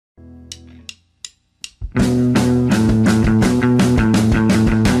I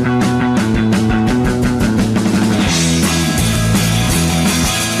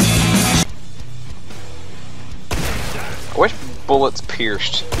wish bullets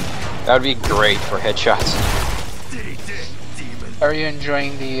pierced. That would be great for headshots. Are you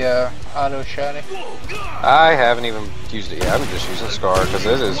enjoying the auto shotting? I haven't even used it yet. I'm just using Scar because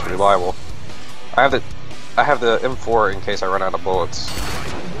it is reliable. I have the M4 in case I run out of bullets.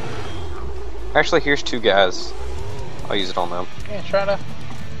 Actually, here's two guys. I'll use it on them. Yeah, try to.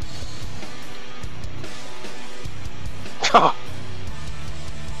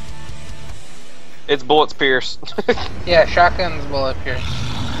 It's bullets pierced. Yeah, shotgun's bullet pierce.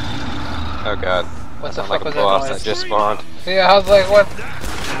 Oh god. What the fuck like was a that boss noise? that just spawned. Yeah, I was like, what?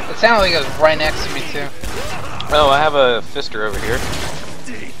 It sounded like it was right next to me too. Oh, I have a fister over here.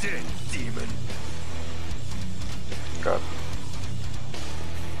 God.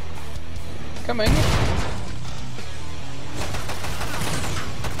 Come in.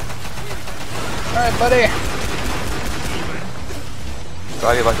 Alright, buddy.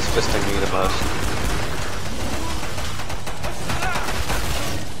 Glad he likes fisting me the most.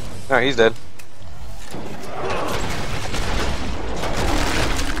 Alright, he's dead.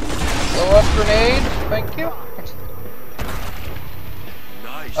 Blow up grenade, thank you.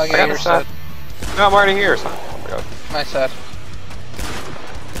 Nice. Oh yeah, your side. No, I'm already here. So. Oh my god. My side.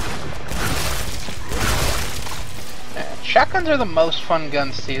 Man, shotguns are the most fun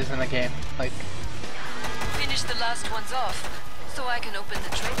guns to use in the game. Like, Finish the last ones off, so I can open the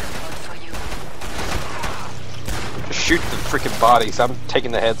trader pod for you. Just shoot the freaking bodies. I'm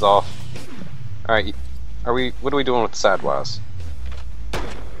taking the heads off. Alright, what are we doing with the sidewise?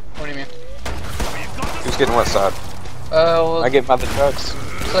 what do you mean? Who's getting what side? Well, I get by the trucks.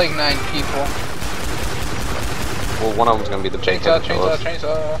 it's like 9 people. Well, one of them's gonna be the Chainsaw, bacon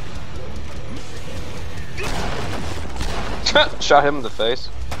chainsaw, chainsaw. Shot him in the face.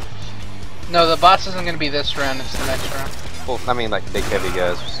 No, the boss isn't gonna be this round, it's the next round. Well, I mean like big heavy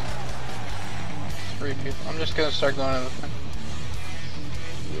guys. 3 people. I'm just gonna start going to the thing.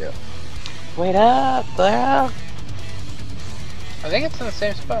 Yeah. Wait up, bro. I think it's in the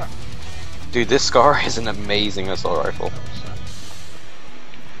same spot. Dude, this Scar is an amazing assault rifle.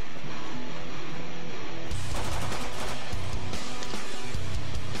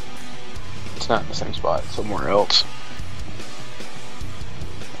 It's not in the same spot, it's somewhere else.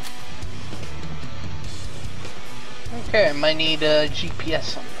 Okay, I might need a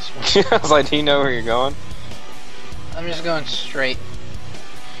GPS on this one. I was like, do you know where you're going? I'm just going straight.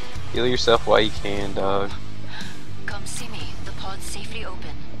 Heal yourself while you can, dog. Come see me. The pod's safely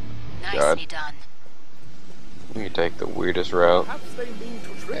open. Nicely God. done. You take the weirdest route.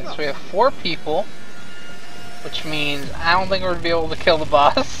 Okay, so we have 4 people, which means I don't think we're gonna be able to kill the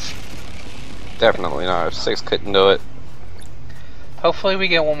boss. Definitely not. If 6 couldn't do it. Hopefully we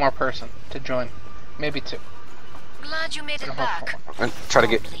get one more person to join. Maybe 2. Glad you made it back. I'm try to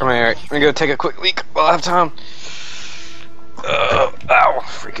get. Alright, I'm gonna take a quick leak while I have time. Ow!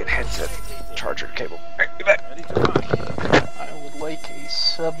 Freaking headset charger cable. Alright, be back. I would like a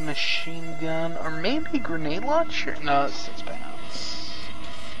submachine gun, or maybe grenade launcher? No, it's 6 pounds.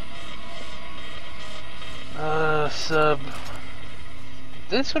 Sub.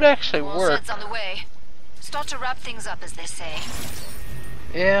 This would actually All work. sets on the way. Start to wrap things up, as they say.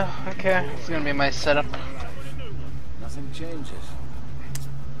 Yeah, okay. It's gonna be my setup. Nothing changes.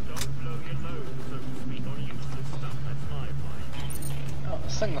 Oh,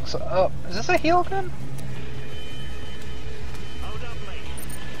 this thing looks. Oh, is this a heal gun?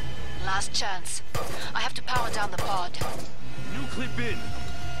 Last chance. I have to power down the pod. New clip in.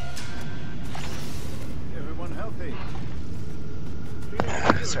 Everyone healthy.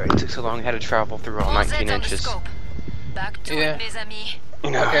 Sorry, it took so long. I had to travel through all All 19 sets on the inches. scope. Back to Yeah. it, mes amis.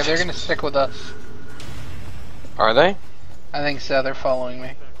 You know, Okay, they're gonna stick with us. Are they? I think so. They're following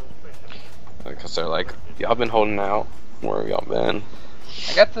me. Because they're like, y'all been holding out. Where have y'all been?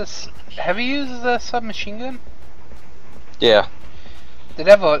 I got this. Have you used the submachine gun? Yeah. Did it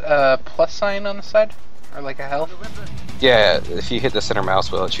have a plus sign on the side? Or like a health? Yeah, if you hit the center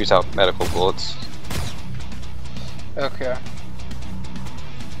mouse wheel, it shoots out medical bullets. Okay.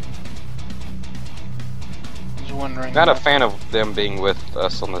 I was wondering. Not a fan of them being with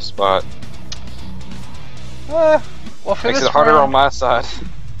us on the spot. Well, for Makes this it harder round, on my side.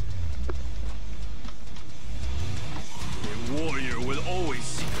 A warrior will always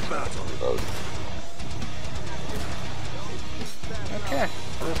seek battle. Okay.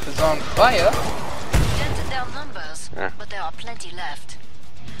 Roof is on fire. Dented down numbers, Yeah. but there are plenty left.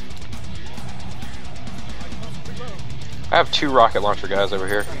 I have 2 rocket launcher guys over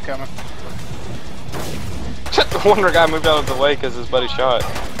here. I'm coming. The wonder guy moved out of the way because his buddy shot.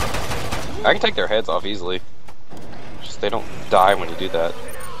 I can take their heads off easily. Just they don't die when you do that.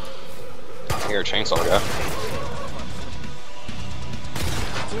 I hear a chainsaw guy.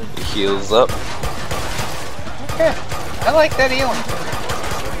 He heals up. Okay. I like that healing.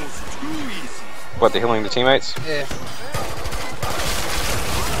 What, the healing the teammates? Yeah.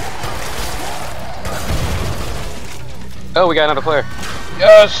 Oh, we got another player.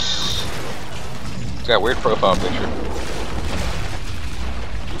 Yes! He's got a weird profile picture.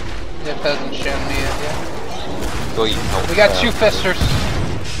 It hasn't shown me it yet. Go you help. We got 2 fisters.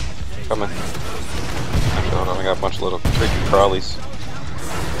 Coming. Actually, hold on, I got a bunch of little tricky crawlies.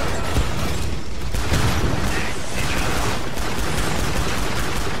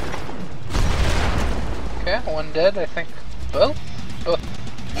 Okay, 1 dead, I think. Both? Both.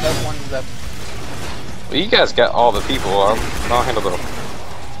 That 1's dead. Well, you guys got all the people. I'll handle the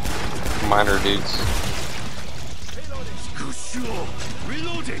minor dudes.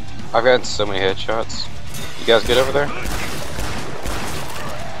 Reloading. I've gotten so many headshots. You guys good over there?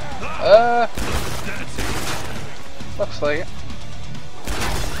 Looks like it.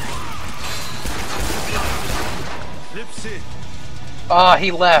 Flips it. Ah,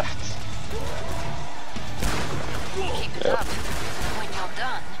 he left. Keep it up. When you're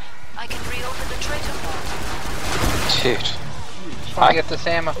done, I can reopen the traitor vault. Dude. Just wanna get this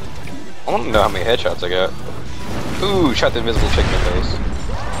ammo. I want to know how many headshots I got. Ooh, shot the invisible chick in the face.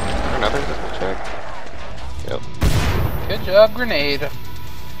 Another invisible chick. Yep. Good job, grenade.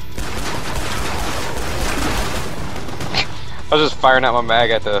 I was just firing out my mag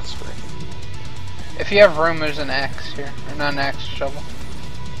at the spring. If you have room, there's an axe here. Or not an axe, shovel.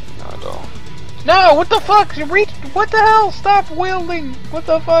 No, I don't. No, what the fuck? You reached. What the hell? Stop wielding. What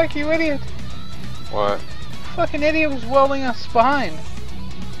the fuck, you idiot? What? Fucking idiot was welding us behind.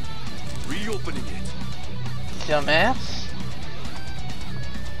 Reopening it. Dumbass.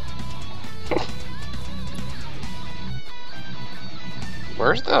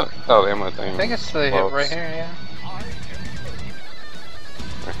 Where's the ammo thing? I think it's the hit right here, yeah.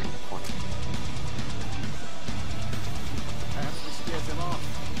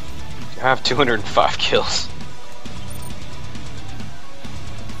 I have 205 kills.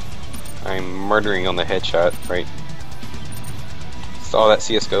 I'm murdering on the headshot, right? It's all that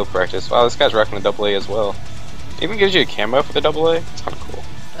CSGO practice. Wow, this guy's rocking a AA as well. Even gives you a camo for the AA? It's kinda cool.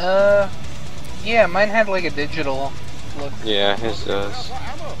 Yeah, mine had like a digital look. Yeah, his does. I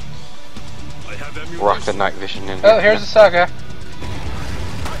have ammunition. Rock the night vision in Oh, here's the saga.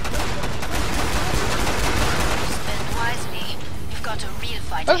 Spend wisely. You've got a real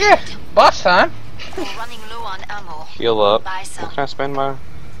fight. Okay, boss time. We're running low on ammo. Heal up. Buy some. What can I spend my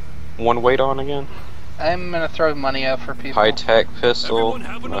 1 weight on again? I'm gonna throw money out for people. High tech pistol. Everyone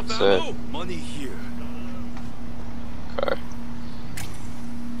have enough That's ammo? it. Money here. Okay.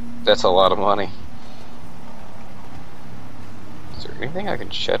 That's a lot of money. Is there anything I can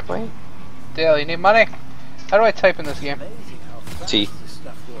shed weight? Dale, you need money? How do I type in this game? T.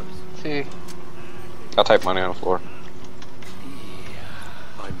 T. I'll type money on the floor.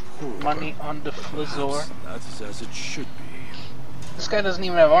 I'm poor. Money on the floor. That's as it should be. This guy doesn't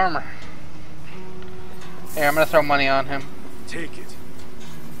even have armor. Here, I'm gonna throw money on him. Take it.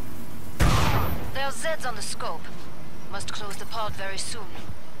 There's Zeds on the scope. Must close the pod very soon.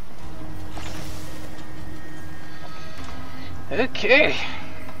 Okay.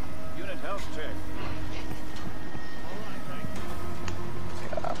 Unit health check.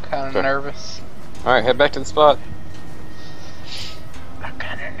 I'm kind of Okay. nervous. Alright, head back to the spot. I'm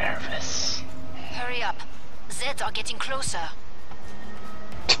kind of nervous. Hurry up. Zeds are getting closer.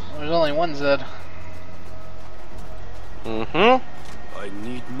 There's only one Zed. Mm-hmm. I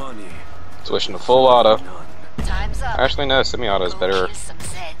need money. Switching to full auto. None. Time's up. Actually, no, semi-auto is Go better. kill some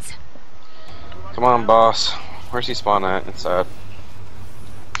Zeds. Come on, boss. Where's he spawn at? Inside.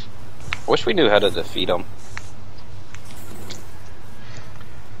 Wish we knew how to defeat him.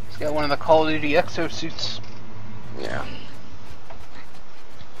 He's got one of the Call of Duty exosuits. Yeah. I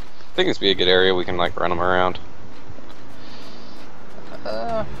think this would be a good area we can, like, run him around.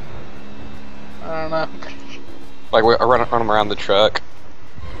 I don't know. Like, we run him around the truck.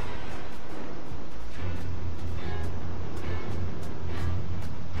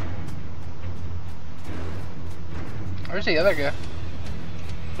 Where's the other guy?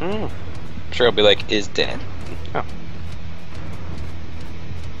 I'm sure he'll be like, is dead. Oh.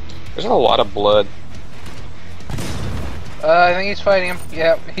 There's a lot of blood. I think he's fighting him.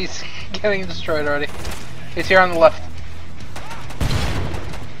 Yeah, he's getting destroyed already. He's here on the left.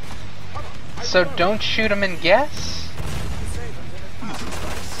 So don't shoot him in gas? I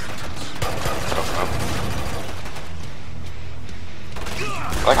don't know.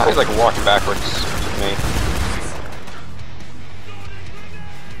 I like how he's like walking backwards to me.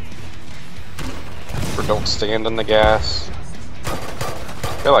 Or don't stand in the gas.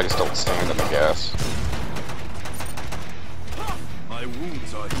 I feel like it's don't stand in the gas. My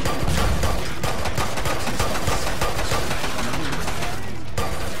wounds are healed.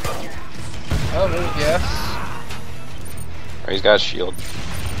 Oh, there's gas. Oh, he's got a shield.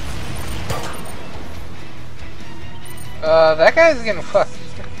 That guy's getting fucked.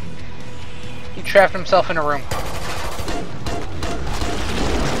 He trapped himself in a room.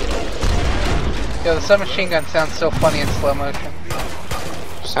 Yo, the submachine gun sounds so funny in slow motion.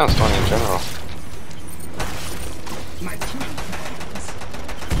 Sounds funny in general.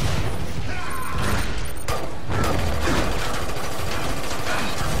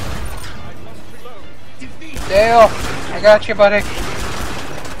 Dale, I got you, buddy.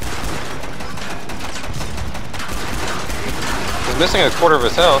 He's missing a quarter of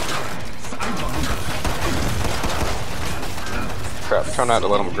his health. Crap, try not to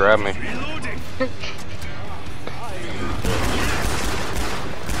let him grab me.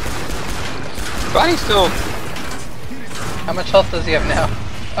 But he's still... How much health does he have now?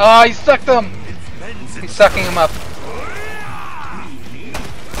 Oh, he sucked him! He's sucking him up.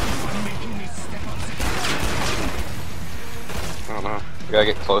 I don't know. We gotta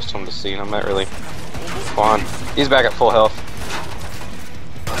get close to him to see him. I'm not really... Come on. He's back at full health.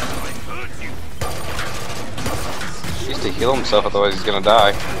 He needs to heal himself, otherwise he's gonna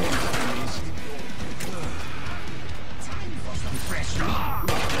die.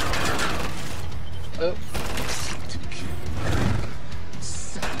 Oh.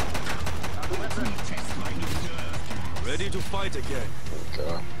 Ready to fight again.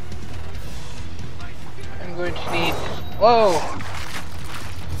 Okay. I'm going to need... Whoa!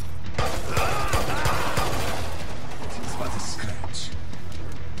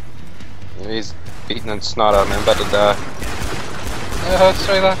 He's beating the snot out of me. I'm about to die. Oh,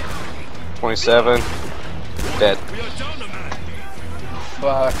 sorry, that. 27. Dead.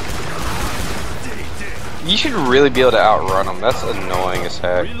 Fuck. You should really be able to outrun him. That's annoying as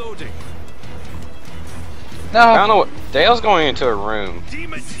heck. Reloading. No! I don't know what... Dale's going into a room.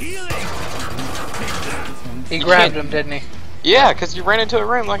 Demons healing. He You grabbed can't- him, didn't he? Yeah, because you ran into a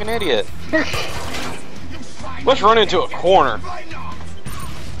room like an idiot. Let's run into a corner.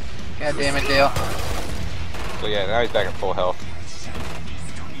 God damn it, Dale. So yeah, now he's back at full health.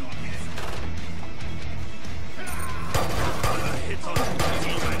 Hit on the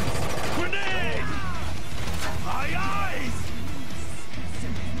demons. Grenade. My eyes.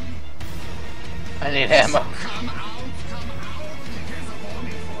 I need ammo.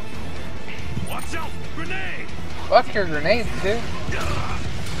 Watch out. Grenade. Fuck your grenades, dude.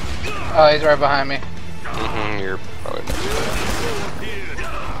 Oh, he's right behind me. You're probably much better.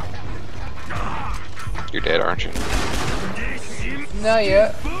 You're dead, aren't you? Not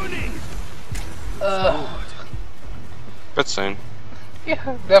yet. Burning. But soon.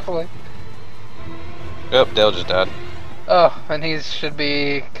 Yeah, definitely. Oh, Dale just died. Oh, and he should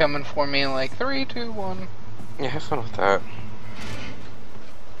be coming for me in like 3, 2, 1. Yeah, have fun with that.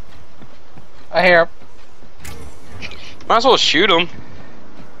 I hear him. Might as well shoot him.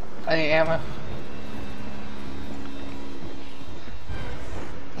 I need ammo.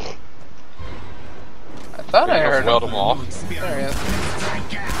 I thought I heard Weld him. him off. There he is.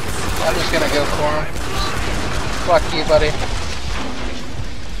 I'm just gonna go for him. Fuck you, buddy.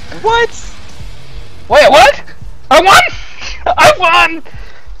 What? Wait, what? I won! I won!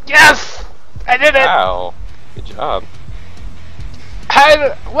 Yes! I did it! Wow. Good job.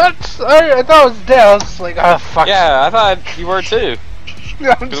 What? I thought it was Dale. I was like, oh fuck. Yeah, I thought you were too.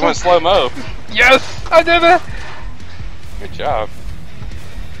 Because it went slow-mo. Yes! I did it! Good job.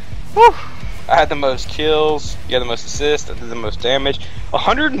 Woo! I had the most kills, you had the most assists, I did the most damage.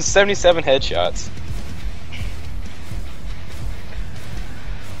 177 headshots.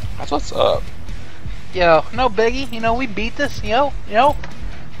 That's what's up. Yo, no biggie. You know, we beat this. Yo.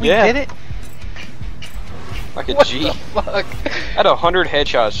 We Yeah. did it. Like a What G. the fuck? I had 100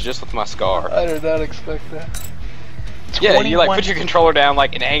 headshots just with my scar. I did not expect that. Yeah, you like 21 put your controller down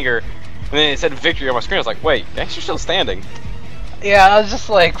like in anger, and then it said victory on my screen. I was like, wait, Gangsta's still standing. Yeah, I was just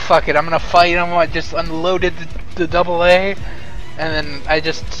like, fuck it, I'm gonna fight him. I just unloaded the AA, and then I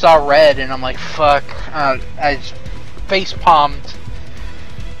just saw red, and I'm like, fuck. I just face palmed,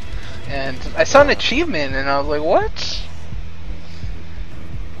 and I saw an achievement, and I was like, what?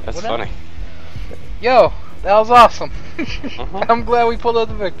 That's What funny. Yo, that was awesome. Uh-huh. I'm glad we pulled out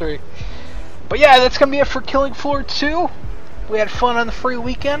the victory. But yeah, that's gonna be it for Killing Floor 2. We had fun on the free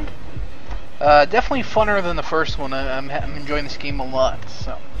weekend. Definitely funner than the first one. I'm enjoying this game a lot.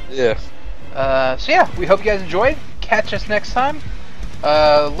 So Yeah. so yeah, we hope you guys enjoyed. Catch us next time.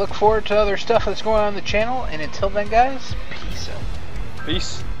 Look forward to other stuff that's going on the channel. And until then, guys, peace out.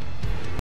 Peace.